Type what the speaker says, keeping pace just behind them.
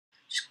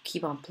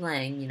keep on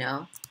playing, you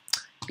know.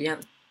 You know,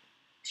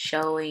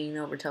 showing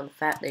over till the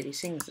fat lady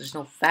sings. There's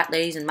no fat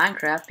ladies in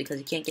Minecraft because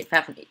you can't get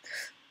fat from me.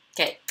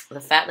 Okay, the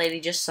fat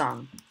lady just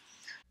sung.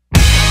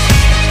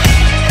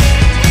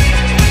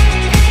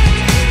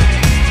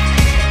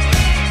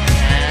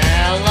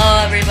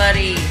 Hello,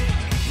 everybody.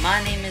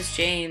 My name is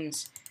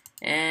James,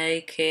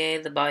 aka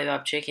the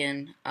Bob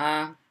Chicken.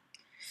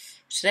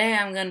 Today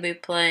I'm gonna be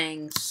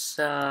playing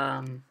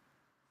some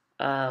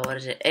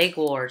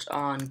Eggwars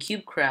on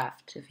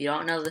CubeCraft. If you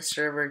don't know the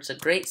server, it's a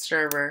great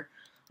server.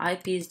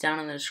 IP is down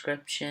in the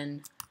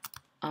description.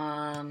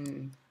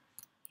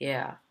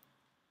 Yeah.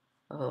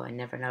 Oh, I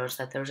never noticed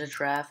that there was a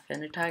giraffe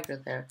and a tiger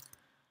there.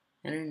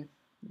 And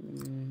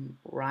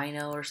a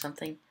rhino or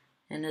something.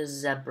 And a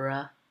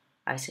zebra.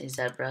 I say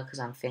zebra because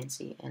I'm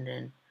fancy. And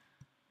an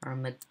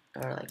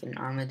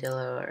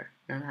armadillo or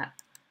no, not.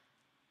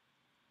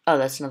 Oh,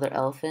 that's another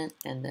elephant.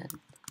 And then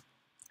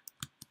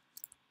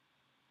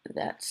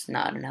that's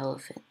not an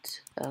elephant.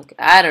 Okay,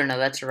 I don't know.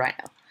 That's a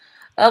rhino.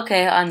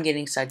 Okay, I'm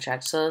getting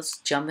sidetracked. So let's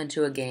jump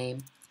into a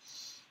game.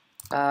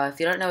 If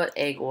you don't know what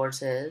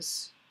Eggwars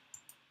is,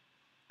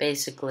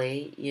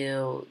 basically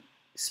you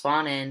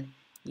spawn in,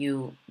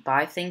 you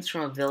buy things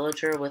from a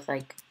villager with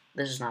like,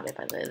 this is not it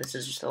by the way, this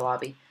is just a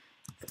lobby,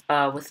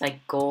 with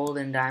like gold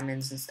and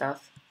diamonds and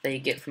stuff that you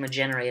get from a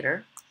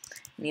generator,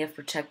 and you have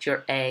to protect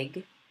your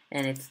egg,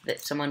 and if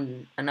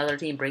another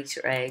team breaks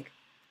your egg,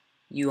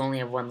 you only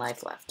have 1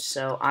 life left.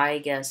 So I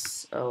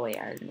guess, oh wait,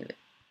 I didn't do it.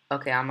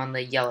 Okay, I'm on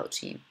the yellow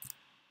team.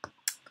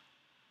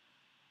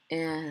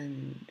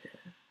 And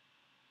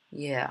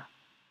yeah,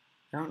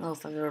 I don't know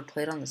if I've ever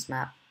played on this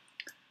map.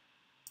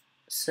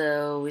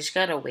 So we just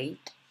gotta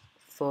wait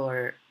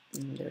for,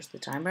 there's the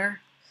timer.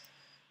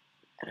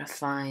 Gotta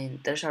find,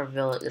 there's the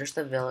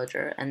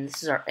villager, and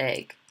this is our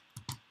egg.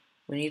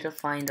 We need to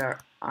find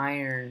our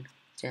iron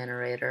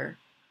generator,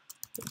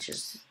 which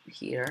is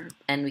here,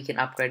 and we can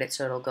upgrade it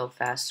so it'll go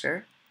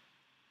faster.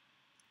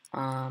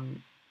 How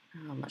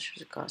much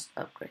does it cost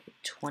to upgrade?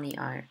 20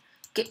 iron.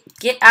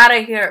 Get out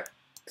of here!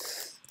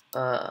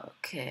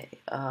 Okay,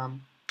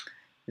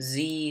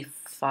 Z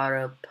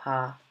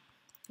Farapa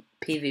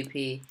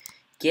PvP.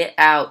 Get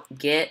out,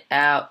 get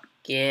out,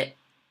 get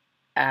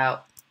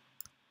out.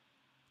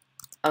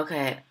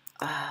 Okay,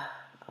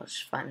 I'll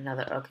just find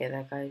another. Okay,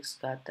 that guy's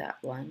got that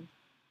one.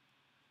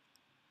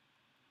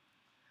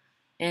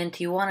 And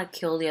you want to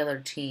kill the other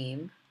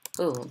team.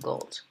 Ooh,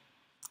 gold.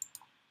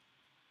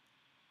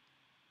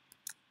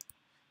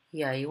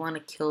 Yeah, you want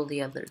to kill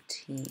the other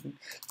team.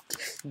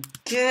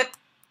 Get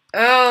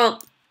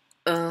out!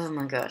 Oh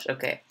my gosh,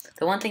 okay.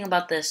 The one thing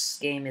about this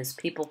game is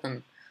people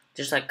can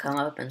just like come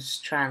up and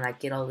just try and like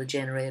get all the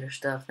generator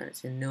stuff, and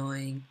it's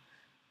annoying.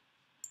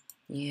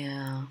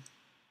 Yeah.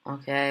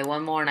 Okay,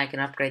 one more and I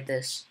can upgrade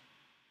this.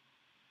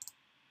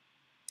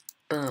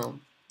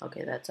 Boom.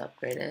 Okay, that's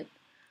upgraded.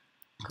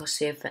 Go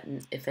see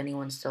if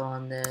anyone's still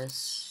on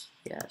this.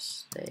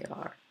 Yes, they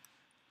are.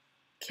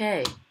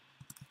 Okay.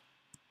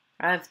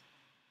 I have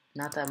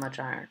not that much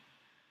iron.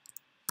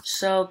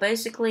 So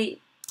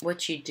basically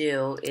what you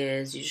do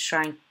is you just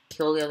try and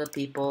kill the other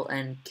people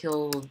and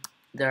kill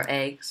their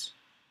eggs.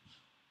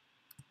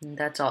 And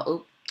that's all.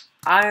 Oop.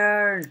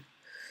 Iron!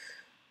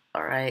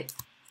 Alright.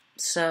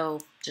 So,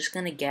 just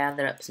gonna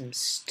gather up some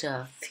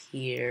stuff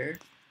here.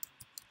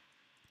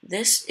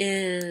 This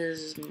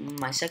is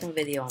my second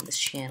video on this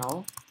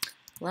channel.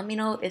 Let me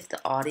know if the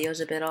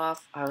audio's a bit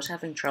off. I was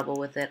having trouble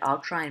with it. I'll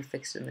try and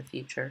fix it in the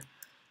future.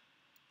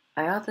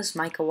 I got this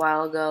mic a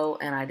while ago,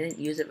 and I didn't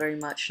use it very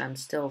much, and I'm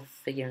still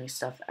figuring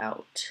stuff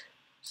out.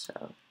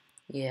 So,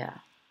 yeah.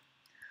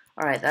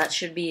 Alright, that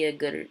should be a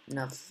good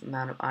enough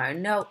amount of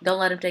iron. No, don't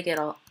let him take it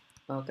all.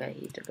 Okay,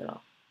 he took it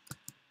all.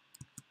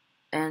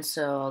 And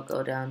so I'll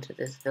go down to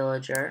this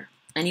villager.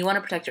 And you want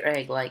to protect your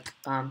egg, like,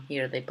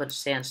 here, they put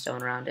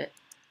sandstone around it.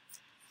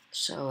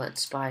 So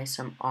let's buy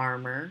some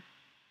armor.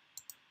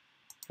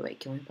 Wait,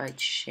 can we buy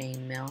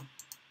chainmail?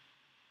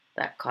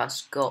 That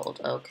costs gold.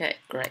 Okay,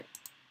 great.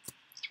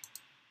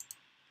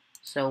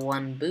 So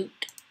 1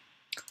 boot,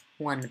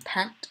 1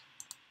 pant,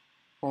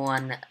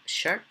 1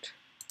 shirt,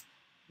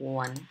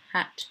 1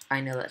 hat.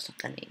 I know that's not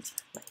the name.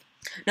 Wait.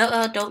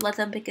 No, don't let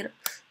them pick it up.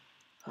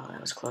 Oh,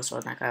 that was close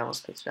one. That guy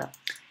almost picked it up.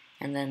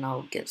 And then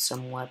I'll get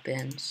some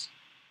weapons.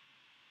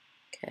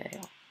 Okay,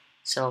 I'll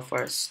sell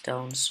for a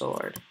stone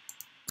sword.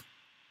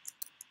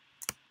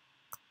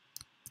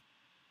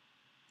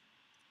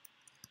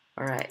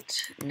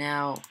 Alright,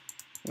 now,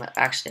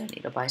 actually I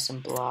need to buy some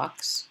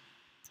blocks.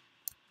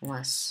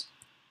 Unless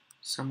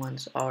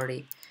someone's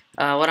already...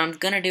 what I'm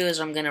gonna do is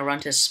I'm gonna run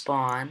to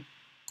spawn.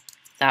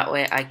 That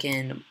way I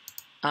can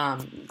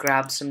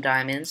grab some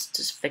diamonds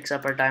to fix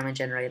up our diamond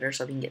generator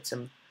so we can get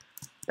some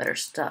better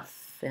stuff.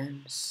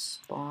 And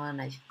spawn,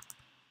 I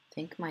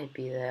think might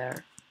be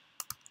there.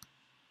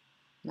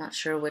 Not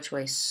sure which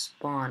way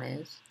spawn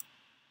is.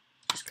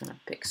 Just gonna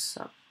pick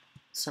up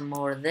some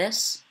more of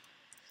this.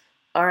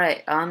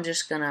 Alright, I'm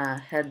just gonna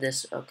head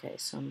this. Okay,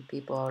 some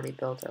people already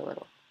built their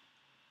little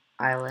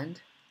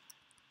island.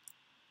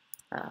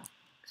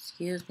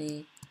 Excuse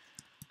me.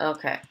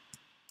 Okay.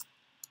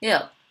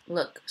 Yeah,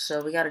 look,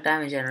 so we got a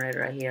diamond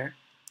generator right here.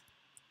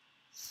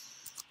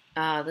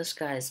 This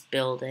guy's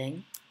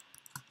building.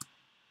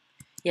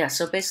 Yeah,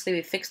 so basically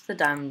we fixed the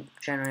diamond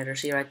generator.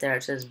 See right there,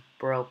 it says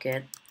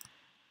broken.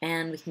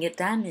 And we can get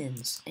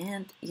diamonds.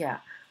 And yeah,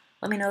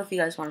 let me know if you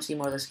guys want to see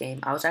more of this game.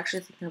 I was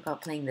actually thinking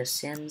about playing The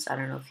Sims. I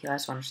don't know if you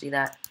guys want to see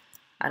that.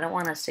 I don't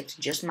want to stick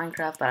to just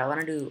Minecraft, but I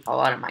want to do a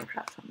lot of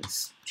Minecraft on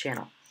this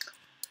channel.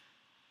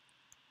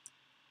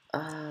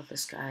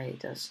 This guy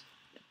does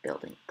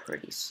building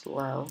pretty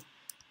slow.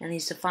 And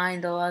he's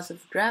defying the laws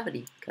of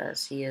gravity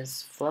because he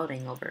is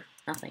floating over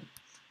nothing.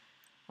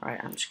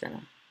 Alright, I'm just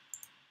gonna...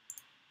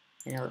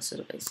 I know this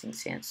is wasting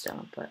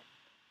sandstone, but...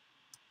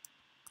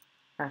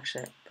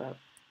 Actually, but...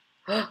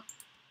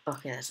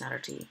 Okay, that's not our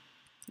team.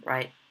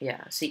 Right?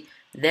 Yeah, see,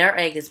 their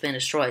egg has been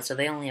destroyed, so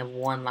they only have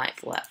 1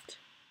 life left.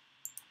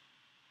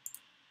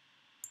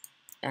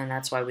 And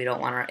that's why we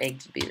don't want our egg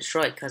to be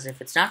destroyed, because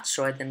if it's not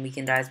destroyed, then we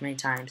can die as many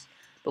times.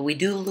 But we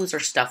do lose our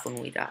stuff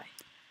when we die.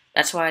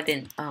 That's why I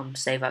didn't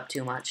save up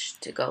too much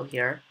to go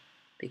here,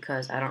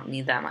 because I don't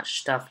need that much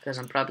stuff, because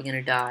I'm probably going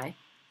to die.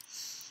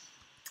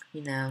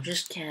 You know,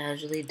 just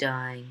casually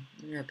dying.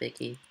 No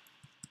biggie.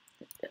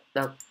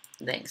 Oh,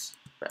 thanks,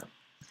 bro.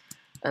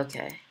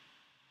 Okay.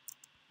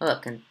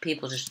 Look, and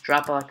people just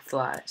drop like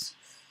flies.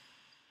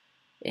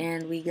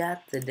 And we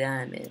got the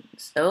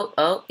diamonds.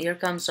 Oh, here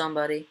comes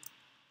somebody.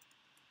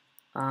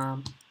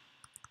 Let's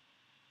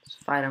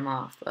fight him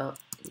off. Oh,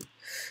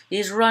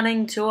 he's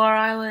running to our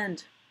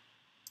island.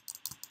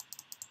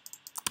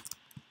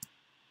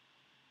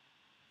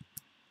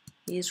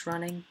 He's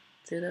running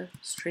through the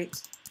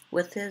streets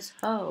with his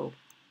hoe.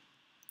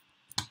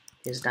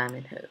 His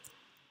diamond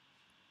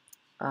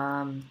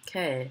hoe.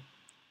 Okay.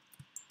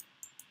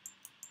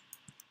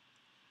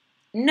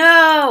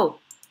 No!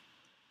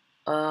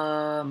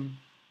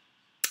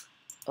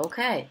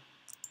 Okay.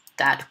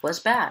 That was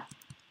bad.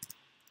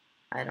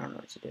 I don't know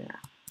what to do now.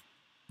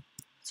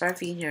 Sorry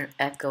if you can hear an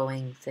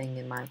echoing thing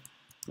in my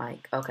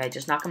mic. Okay,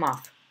 just knock him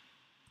off.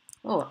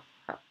 Oh,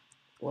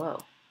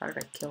 whoa. How did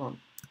I kill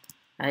him?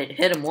 I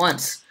hit him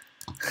once.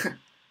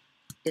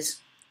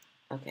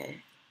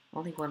 Okay.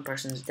 Only one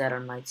person's dead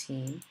on my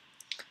team.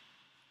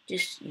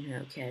 Just, you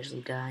know,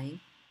 casually dying.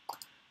 I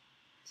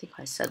think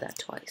I said that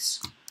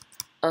twice.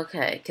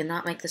 Okay,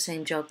 cannot make the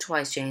same joke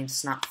twice, James.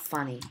 It's not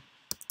funny.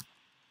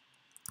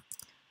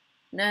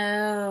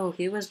 No,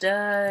 he was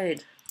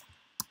died.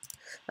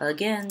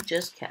 Again,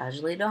 just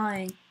casually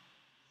dying.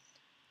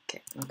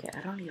 Okay,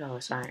 I don't need all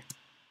this iron.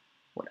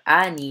 What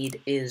I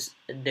need is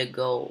the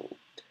gold,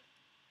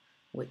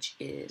 which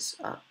is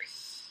up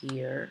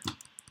here.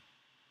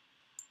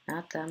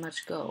 Not that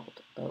much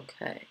gold.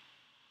 Okay.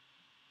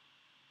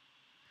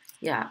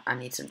 Yeah, I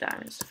need some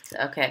diamonds.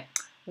 Okay,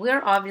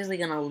 we're obviously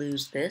gonna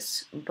lose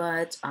this,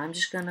 but I'm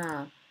just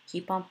gonna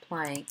keep on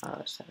playing.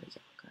 Oh, sorry.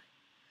 Okay.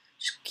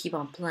 Just keep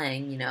on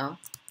playing, you know.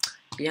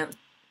 You know,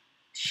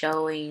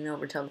 showing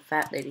over till the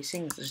fat lady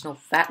sings. There's no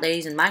fat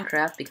ladies in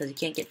Minecraft because you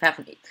can't get fat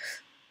from me.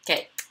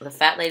 Okay, the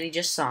fat lady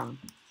just sung.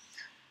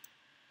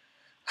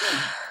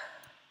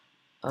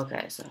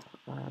 Okay, so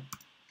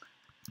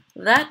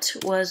that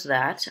was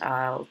that.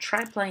 I'll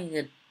try playing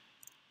the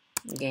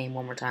game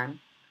one more time.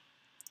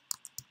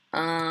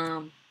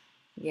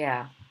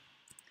 Yeah.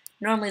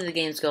 Normally the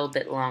games go a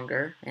bit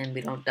longer and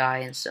we don't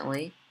die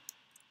instantly.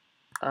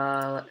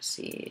 Let's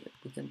see.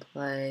 We can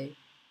play.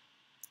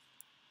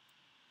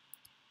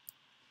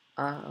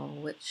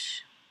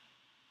 Which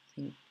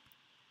thing?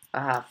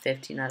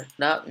 15 out of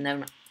no, never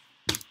mind.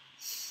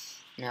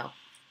 No.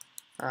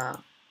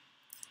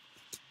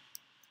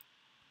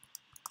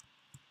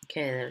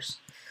 Okay, there's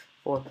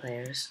 4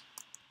 players.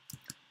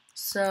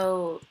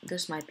 So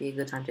this might be a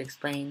good time to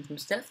explain some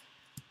stuff.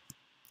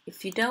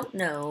 If you don't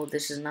know,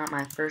 this is not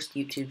my first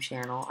YouTube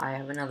channel. I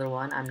have another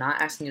one. I'm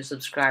not asking you to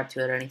subscribe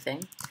to it or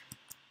anything.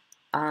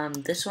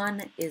 This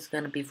one is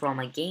going to be for all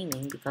my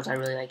gaming because I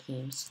really like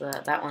games. So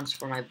that one's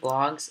for my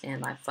vlogs and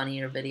my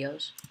funnier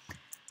videos.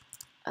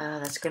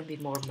 That's going to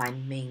be more of my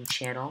main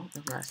channel,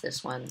 unless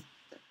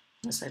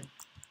I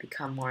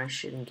become more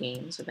interested in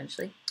games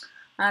eventually.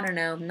 I don't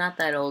know. I'm not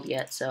that old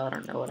yet, so I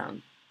don't know what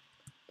I'm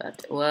about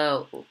to...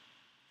 Whoa.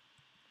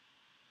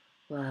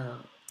 Whoa.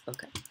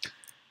 Okay.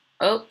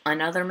 Oh,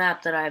 another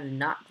map that I have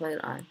not played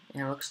on.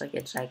 And it looks like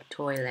it's like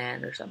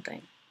Toyland or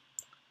something.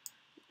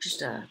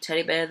 Just a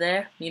teddy bear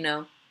there, you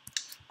know.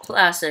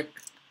 Classic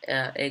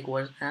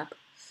Eggwars map.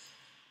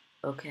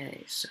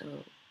 Okay,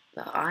 so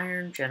the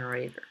iron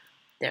generator.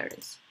 There it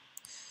is.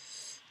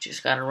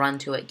 Just gotta run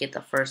to it, get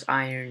the first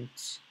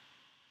irons.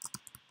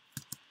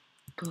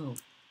 Boom.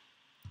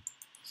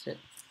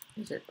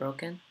 Is it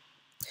broken?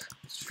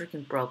 It's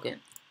freaking broken.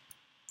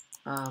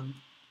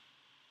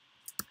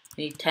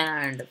 Need 10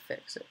 iron to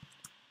fix it.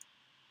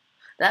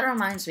 That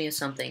reminds me of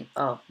something.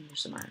 Oh, here's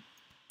some iron.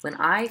 When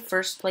I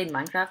first played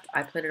Minecraft,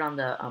 I played it on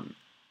the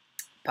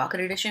Pocket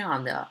Edition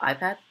on the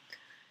iPad,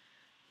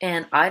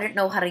 and I didn't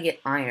know how to get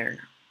iron.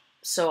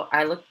 So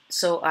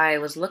I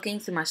was looking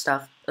through my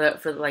stuff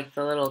for like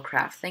the little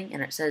craft thing,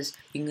 and it says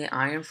you can get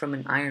iron from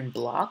an iron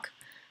block.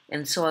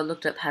 And so I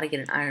looked up how to get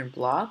an iron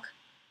block,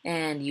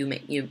 and you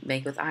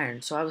make with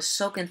iron. So I was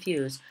so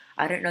confused.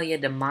 I didn't know you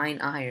had to mine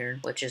iron,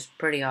 which is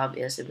pretty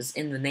obvious. It was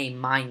in the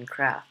name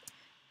Minecraft.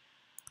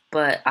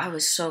 But I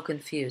was so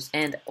confused.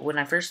 And when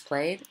I first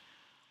played,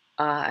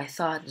 I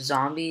thought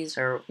zombies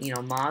or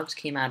mobs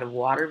came out of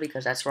water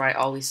because that's where I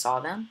always saw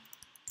them.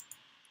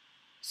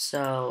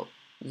 So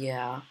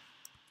yeah,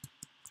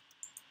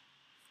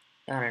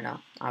 I don't know.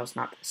 I was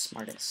not the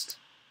smartest.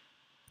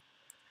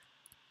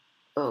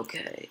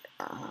 Okay,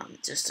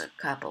 just a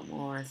couple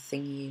more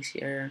thingies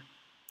here.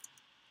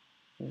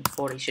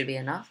 40 should be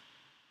enough.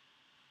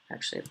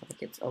 Actually,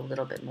 like it's a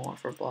little bit more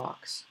for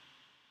blocks.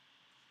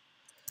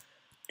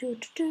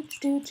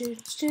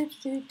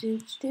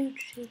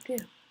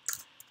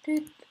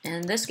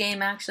 And this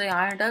game, actually,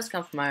 iron does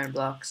come from iron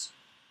blocks.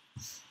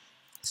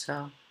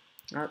 So,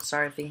 oh,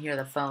 sorry if you can hear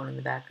the phone in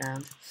the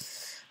background.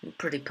 I'm a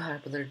pretty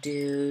popular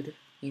dude,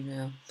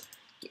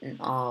 getting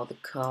all the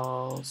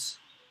calls.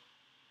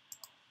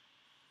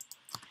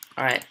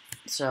 Alright,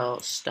 so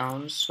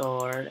stone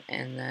sword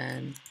and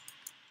then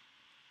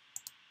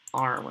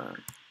armor.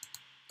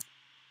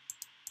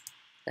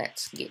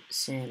 Let's get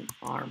some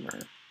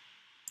armor.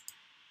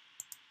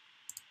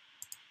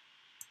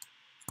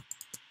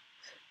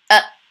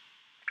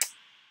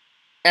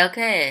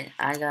 Okay,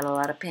 I got a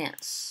lot of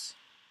pants.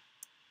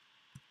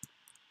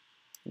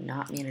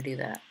 Not mean to do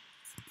that.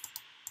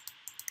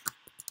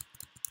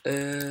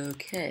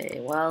 Okay,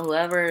 well,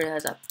 whoever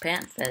has a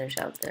pant fetish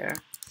out there,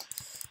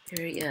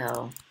 here you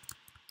go.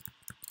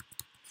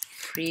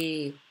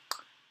 Free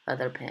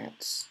other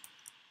pants.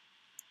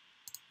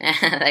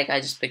 That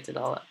guy just picked it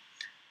all up.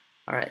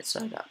 Alright,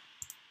 so I got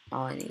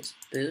all I need is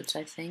boots,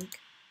 I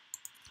think.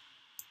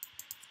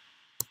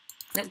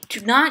 No, do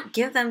not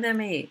give them to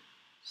me.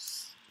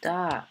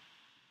 Stop.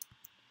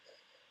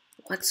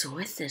 What's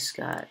with this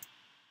guy?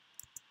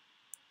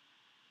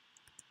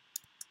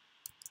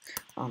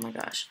 Oh my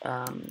gosh.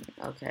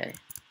 Okay.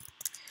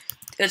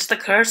 It's the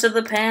curse of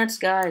the pants,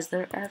 guys.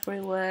 They're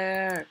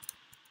everywhere.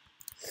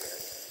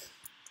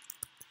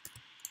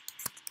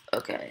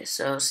 Okay,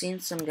 so seeing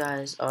some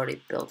guys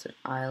already built an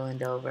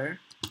island over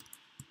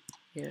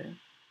here.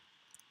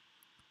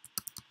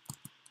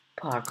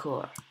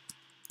 Parkour.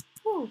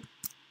 Woo.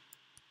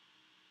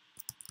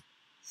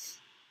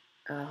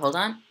 Hold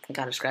on. I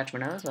gotta scratch my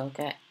nose.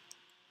 Okay.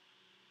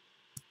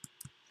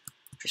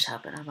 Just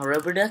happened. I'm a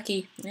rubber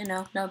ducky.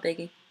 No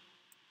biggie.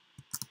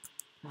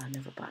 Oh, I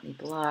never bought any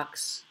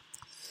blocks.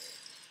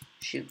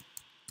 Shoot.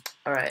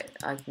 Alright,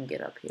 I can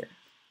get up here.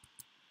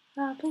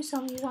 Please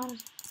tell me he's on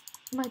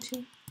my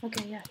team.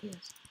 Okay, yeah, he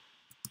is.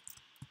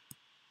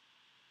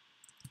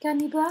 Got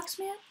any blocks,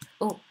 man?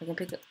 Oh, I can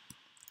pick it.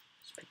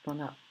 Just pick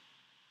one up.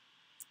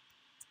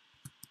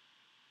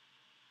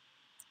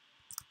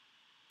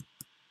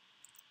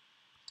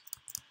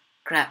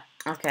 Crap.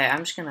 Okay,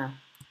 I'm just gonna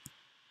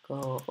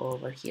go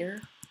over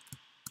here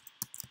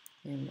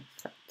and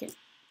get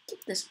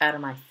this out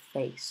of my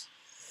face.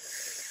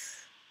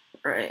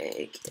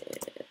 Break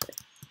it.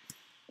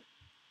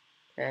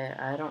 Okay,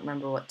 I don't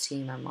remember what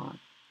team I'm on.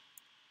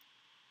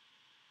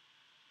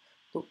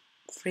 Ooh,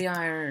 free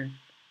iron.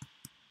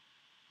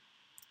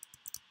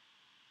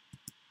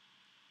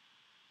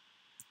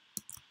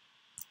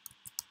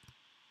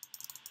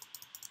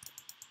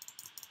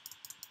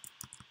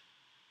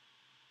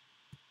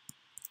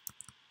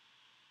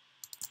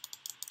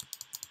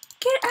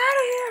 Get out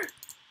of here!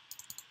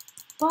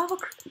 Lava.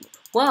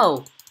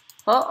 Whoa!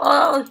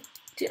 Oh!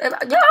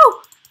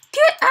 No!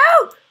 Get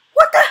out!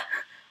 What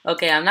the?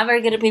 Okay, I'm not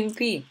very good at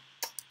PvP.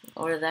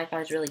 Or that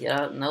guy's really good.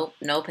 Oh, nope,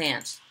 no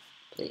pants.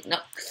 Please, no.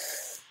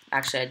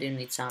 Actually, I do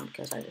need some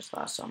because I just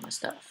lost all my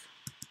stuff.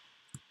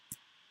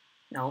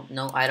 No,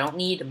 I don't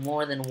need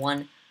more than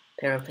one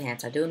pair of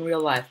pants. I do in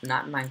real life, but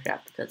not in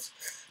Minecraft because,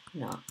 I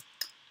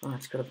don't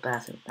have to go to the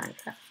bathroom in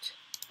Minecraft.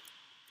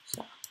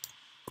 So,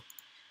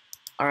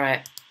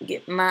 alright,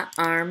 get my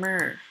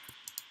armor.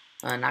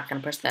 I'm not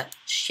gonna press that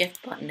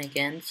shift button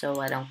again so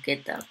I don't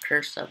get the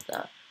curse of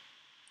the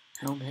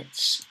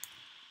helmets.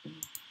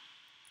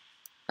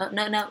 Oh,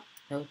 no.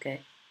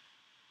 Okay.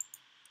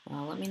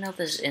 Let me know if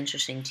this is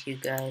interesting to you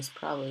guys.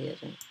 Probably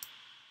isn't.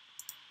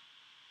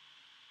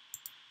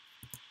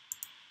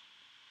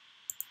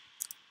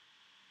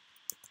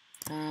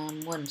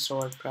 Wooden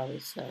sword probably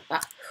sucks.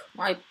 Ah,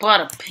 I bought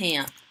a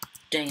pant.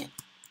 Dang it.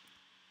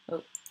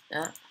 Oh,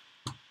 that.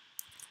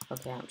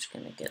 Okay, I'm just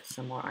gonna get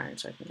some more iron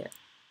so I can get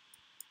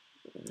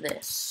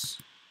this.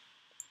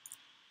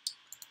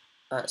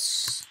 A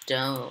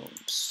stone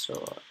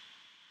sword.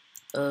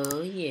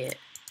 Oh, yeah.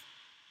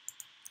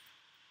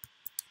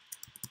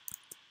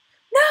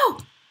 No!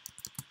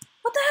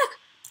 What the heck?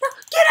 No!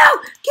 Get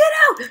out! Get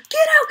out!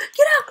 Get out!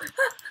 Get out! Get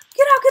out!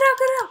 Get out!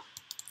 Get out!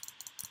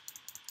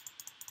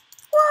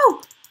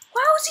 Whoa!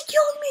 How is he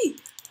killing me?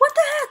 What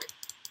the heck?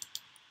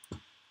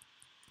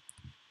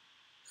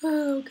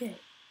 Okay.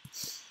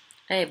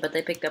 Hey, but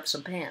they picked up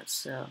some pants,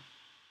 so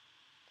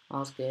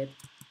all's good.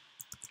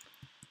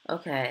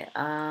 Okay,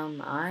 I'm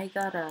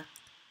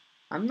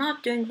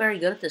not doing very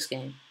good at this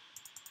game.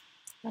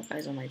 That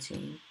guy's on my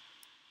team.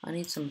 I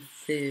need some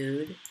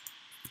food.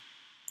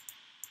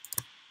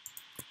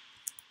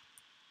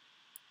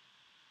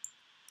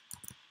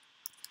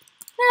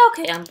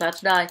 Okay, I'm about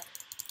to die.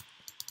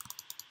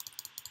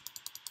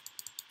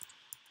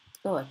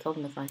 Oh, I killed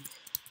him with mine.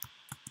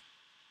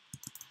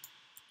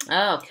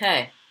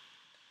 Okay.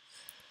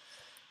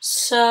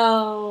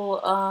 So,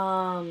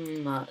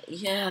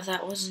 yeah,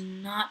 that was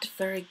not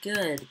very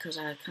good, because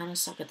I kind of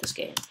suck at this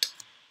game.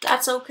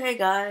 That's okay,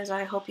 guys.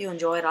 I hope you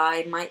enjoyed.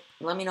 Let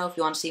me know if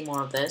you want to see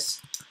more of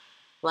this.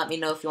 Let me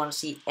know if you want to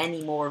see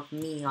any more of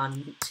me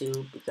on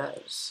YouTube,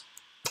 because,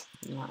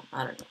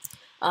 I don't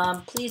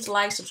know. Please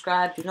like,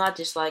 subscribe, do not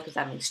dislike, because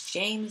that makes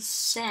James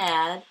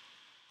sad.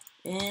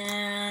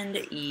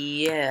 And,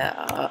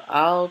 yeah,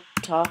 I'll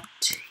talk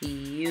to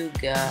you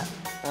guys.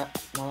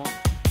 No.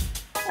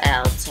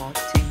 I'll talk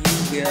to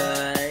you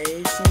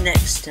guys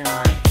next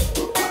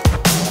time.